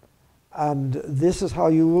 And this is how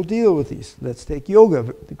you will deal with these. Let's take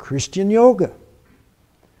yoga, the Christian yoga.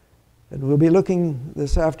 And we'll be looking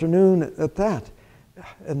this afternoon at that.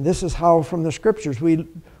 And this is how, from the Scriptures, we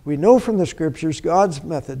know from the Scriptures God's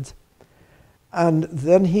methods. And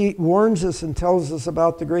then he warns us and tells us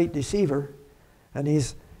about the great deceiver.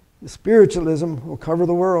 And spiritualism will cover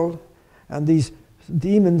the world. And these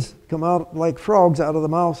demons come out like frogs out of the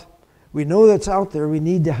mouth. We know that's out there. We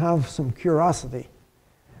need to have some curiosity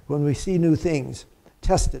when we see new things.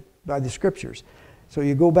 Test it by the Scriptures. So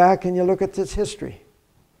you go back and you look at this history.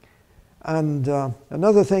 And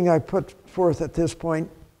another thing I put forth at this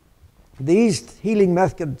point, these healing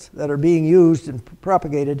methods that are being used and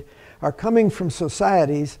propagated are coming from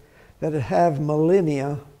societies that have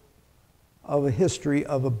millennia of a history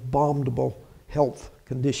of abominable health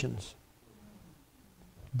conditions.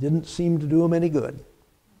 Didn't seem to do them any good.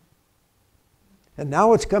 And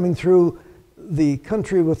now it's coming through the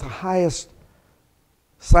country with the highest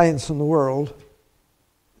science in the world,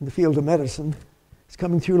 in the field of medicine. It's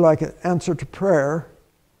coming through like an answer to prayer.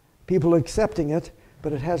 People accepting it,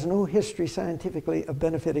 but it has no history scientifically of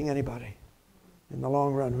benefiting anybody in the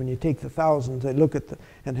long run. When you take the thousands, they look at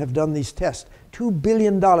and have done these tests. $2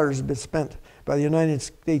 billion has been spent by the United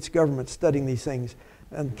States government studying these things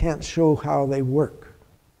and can't show how they work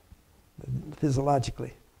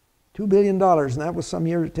physiologically. $2 billion, and that was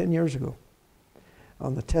 10 years ago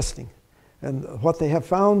on the testing. And what they have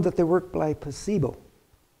found, that they work by placebo.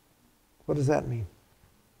 What does that mean?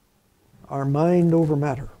 Our mind over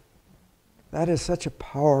matter. That is such a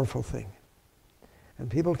powerful thing. And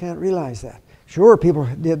people can't realize that. Sure, people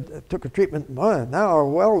took a treatment, now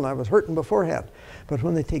well, and I was hurting beforehand. But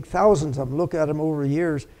when they take thousands of them, look at them over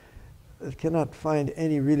years, they cannot find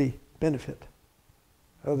any really benefit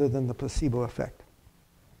other than the placebo effect.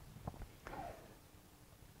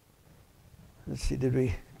 Let's see, did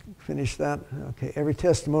we finish that? Okay, every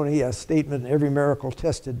testimony, a statement, every miracle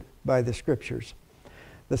tested by the Scriptures.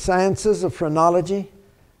 The sciences of phrenology,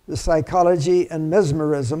 the psychology, and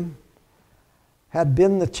mesmerism had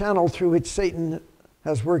been the channel through which Satan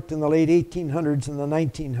has worked in the late 1800s and the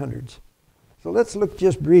 1900s. So let's look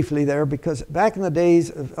just briefly there, because back in the days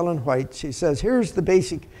of Ellen White, she says, here's the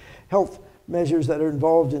basic health measures that are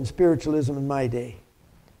involved in spiritualism in my day.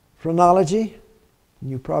 Phrenology,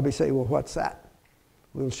 and you probably say, well, what's that?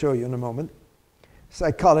 We'll show you in a moment.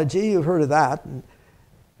 Psychology, you've heard of that. And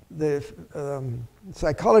the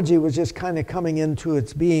psychology was just kind of coming into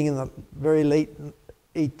its being in the very late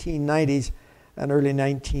 1890s and early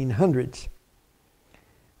 1900s.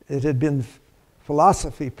 It had been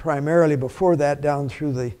philosophy primarily before that, down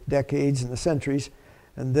through the decades and the centuries,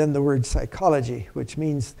 and then the word psychology, which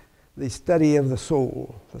means the study of the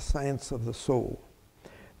soul, the science of the soul.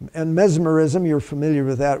 And mesmerism, you're familiar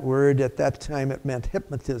with that word. At that time it meant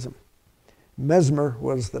hypnotism. Mesmer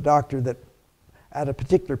was the doctor that at a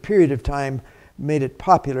particular period of time made it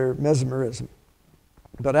popular, mesmerism.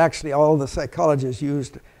 But actually all the psychologists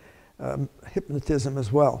used hypnotism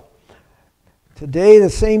as well. Today the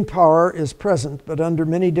same power is present, but under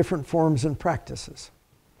many different forms and practices.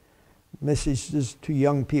 Messages to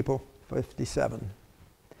young people, 57.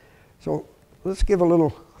 So let's give a little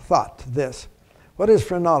thought to this. What is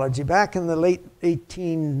phrenology? Back in the late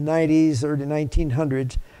 1890s, early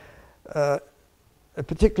 1900s, a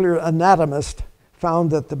particular anatomist found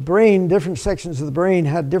that the brain, different sections of the brain,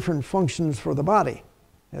 had different functions for the body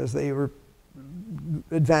as they were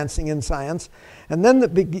advancing in science. And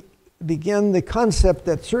then began the concept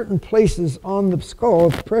that certain places on the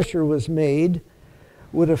skull, if pressure was made,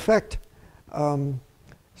 would affect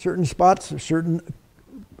certain spots or certain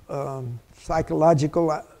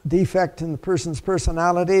psychological defect in the person's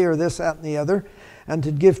personality, or this, that, and the other. And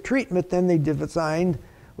to give treatment, then they designed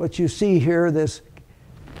what you see here, this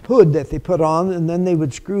hood that they put on, and then they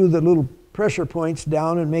would screw the little pressure points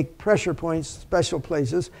down and make pressure points special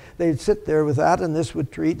places. They'd sit there with that, and this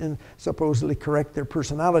would treat and supposedly correct their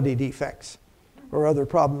personality defects or other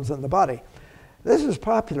problems in the body. This is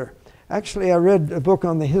popular. Actually, I read a book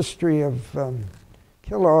on the history of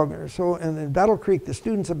Kellogg or so, and in Battle Creek, the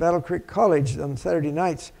students at Battle Creek College on Saturday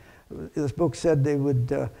nights, this book said they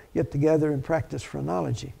would get together and practice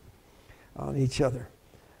phrenology on each other.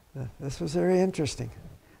 This was very interesting.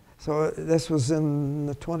 So this was in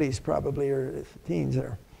the 20s probably, or teens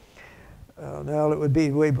there. Well, it would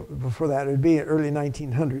be way before that. It would be early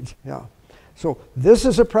 1900s, yeah. So this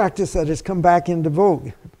is a practice that has come back into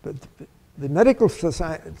vogue, but the medical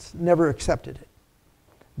society never accepted it.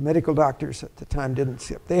 Medical doctors at the time didn't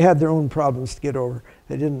skip. They had their own problems to get over.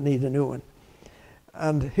 They didn't need a new one.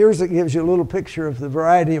 And here's, it gives you a little picture of the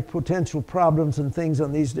variety of potential problems and things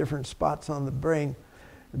on these different spots on the brain.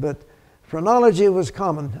 But phrenology was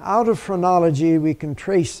common. Out of phrenology, we can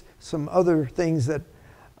trace some other things that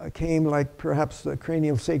came, like perhaps the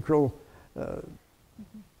craniosacral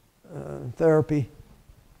therapy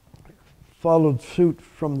followed suit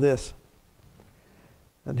from this.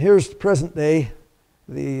 And here's the present day,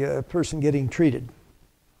 the person getting treated.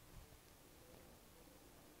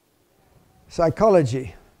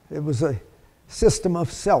 Psychology, it was a system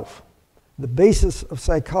of self. The basis of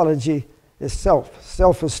psychology is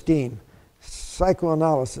self-esteem,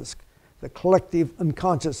 psychoanalysis, the collective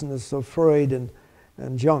unconsciousness of Freud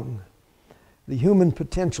and Jung. The human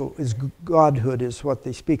potential is godhood, is what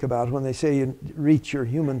they speak about when they say you reach your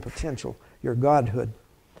human potential, your godhood.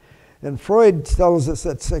 And Freud tells us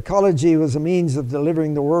that psychology was a means of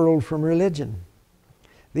delivering the world from religion.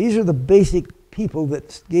 These are the basic people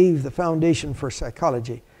that gave the foundation for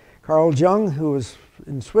psychology. Carl Jung, who was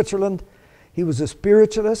in Switzerland, he was a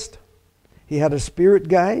spiritualist. He had a spirit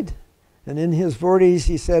guide, and in his 40s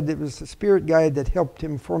he said it was the spirit guide that helped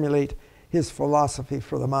him formulate his philosophy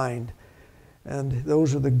for the mind. And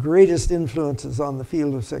those are the greatest influences on the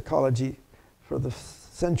field of psychology for the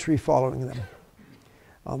century following them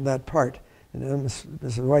on that part. And then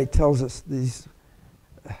Mrs. White tells us these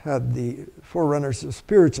had the forerunners of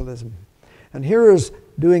spiritualism. And here is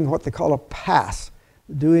doing what they call a pass,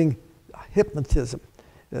 doing hypnotism.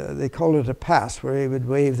 They call it a pass, where they would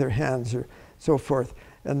wave their hands or so forth.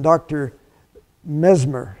 And Dr.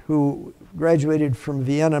 Mesmer, who graduated from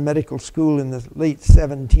Vienna Medical School in the late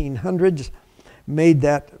 1700s, made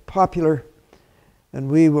that popular. And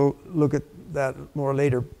we will look at that more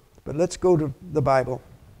later. But let's go to the Bible.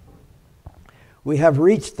 We have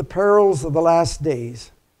reached the perils of the last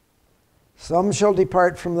days. Some shall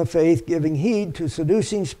depart from the faith, giving heed to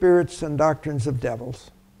seducing spirits and doctrines of devils.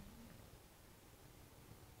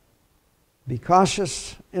 Be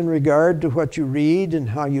cautious in regard to what you read and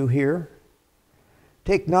how you hear.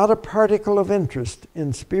 Take not a particle of interest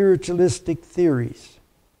in spiritualistic theories.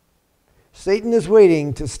 Satan is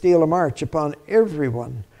waiting to steal a march upon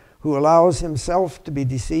everyone who allows himself to be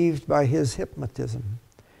deceived by his hypnotism.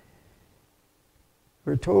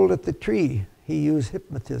 We're told at the tree he used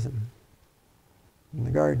hypnotism in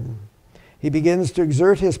the garden. He begins to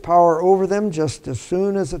exert his power over them just as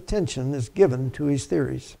soon as attention is given to his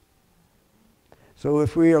theories. So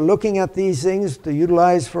if we are looking at these things to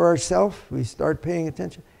utilize for ourselves, we start paying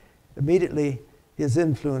attention, immediately his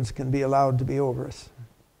influence can be allowed to be over us,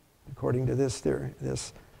 according to this theory,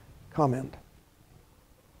 this comment.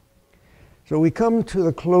 So we come to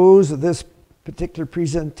the close of this particular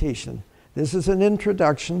presentation. This is an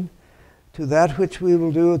introduction to that which we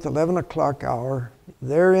will do at the 11 o'clock hour.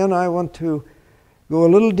 Therein I want to go a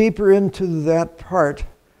little deeper into that part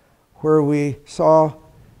where we saw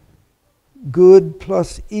good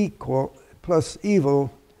plus evil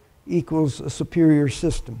equals a superior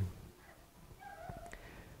system.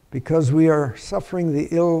 Because we are suffering the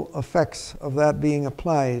ill effects of that being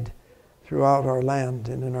applied throughout our land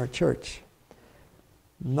and in our church.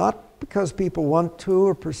 Not because people want to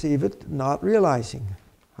or perceive it, not realizing.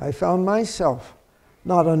 I found myself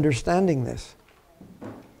not understanding this.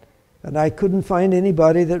 And I couldn't find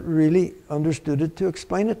anybody that really understood it to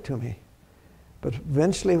explain it to me. But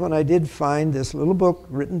eventually when I did find this little book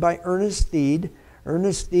written by Ernest Steed.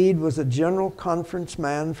 Ernest Steed was a general conference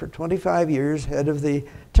man for 25 years, head of the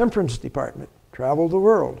temperance department, traveled the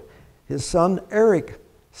world. His son Eric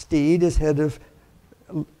Steed is head of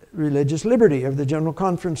religious liberty of the General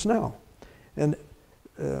Conference now. And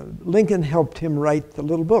Lincoln helped him write the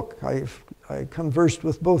little book. I conversed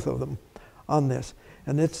with both of them on this.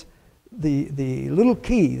 And it's the little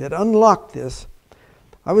key that unlocked this.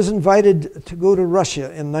 I was invited to go to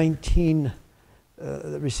Russia in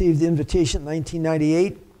received the invitation in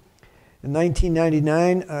 1998. In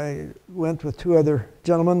 1999, I went with two other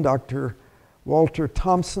gentlemen, Dr. Walter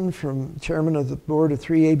Thompson, chairman of the board of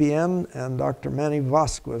 3ABN, and Dr. Manny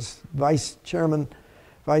Vasquez, vice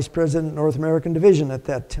president, North American Division at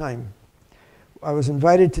that time. I was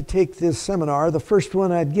invited to take this seminar, the first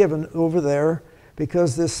one I'd given over there,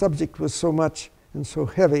 because this subject was so much and so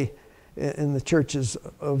heavy in the churches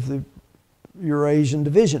of the Eurasian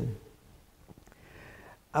Division.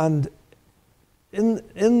 And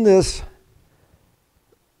in this,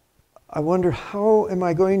 I wonder, how am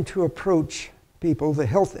I going to approach people, the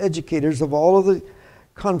health educators of all of the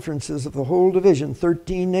conferences of the whole division?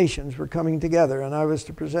 13 nations were coming together, and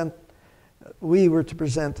we were to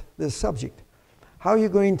present this subject. How are you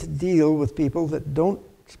going to deal with people that don't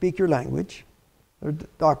speak your language. They're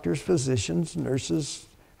doctors, physicians, nurses,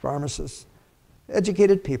 pharmacists,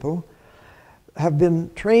 educated people, have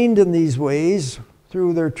been trained in these ways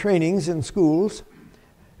through their trainings in schools.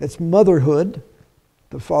 It's motherhood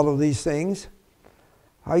to follow these things.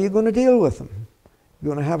 How are you going to deal with them?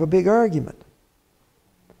 You're going to have a big argument.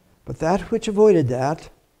 But that which avoided that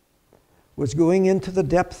was going into the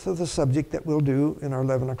depth of the subject that we'll do in our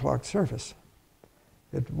 11 o'clock service.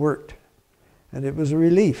 It worked. And it was a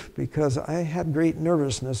relief because I had great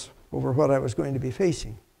nervousness over what I was going to be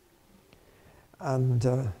facing.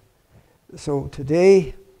 And so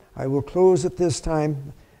today I will close at this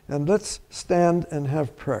time, and let's stand and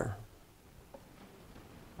have prayer.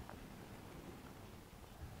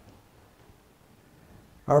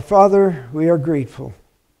 Our Father, we are grateful,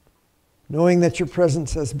 knowing that your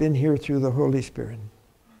presence has been here through the Holy Spirit.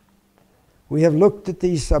 We have looked at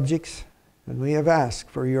these subjects, and we have asked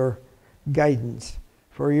for your guidance,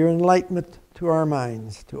 for your enlightenment to our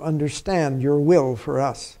minds, to understand your will for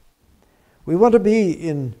us. We want to be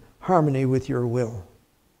in harmony with your will.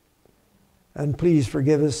 And please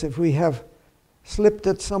forgive us if we have slipped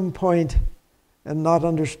at some point and not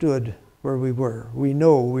understood where we were. We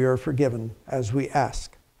know we are forgiven as we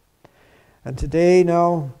ask. And today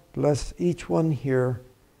now, bless each one here.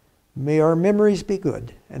 May our memories be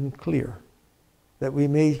good and clear, that we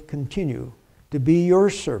may continue to be your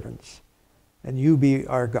servants and you be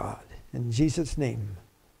our God. In Jesus' name,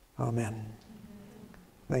 amen.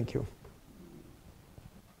 Thank you.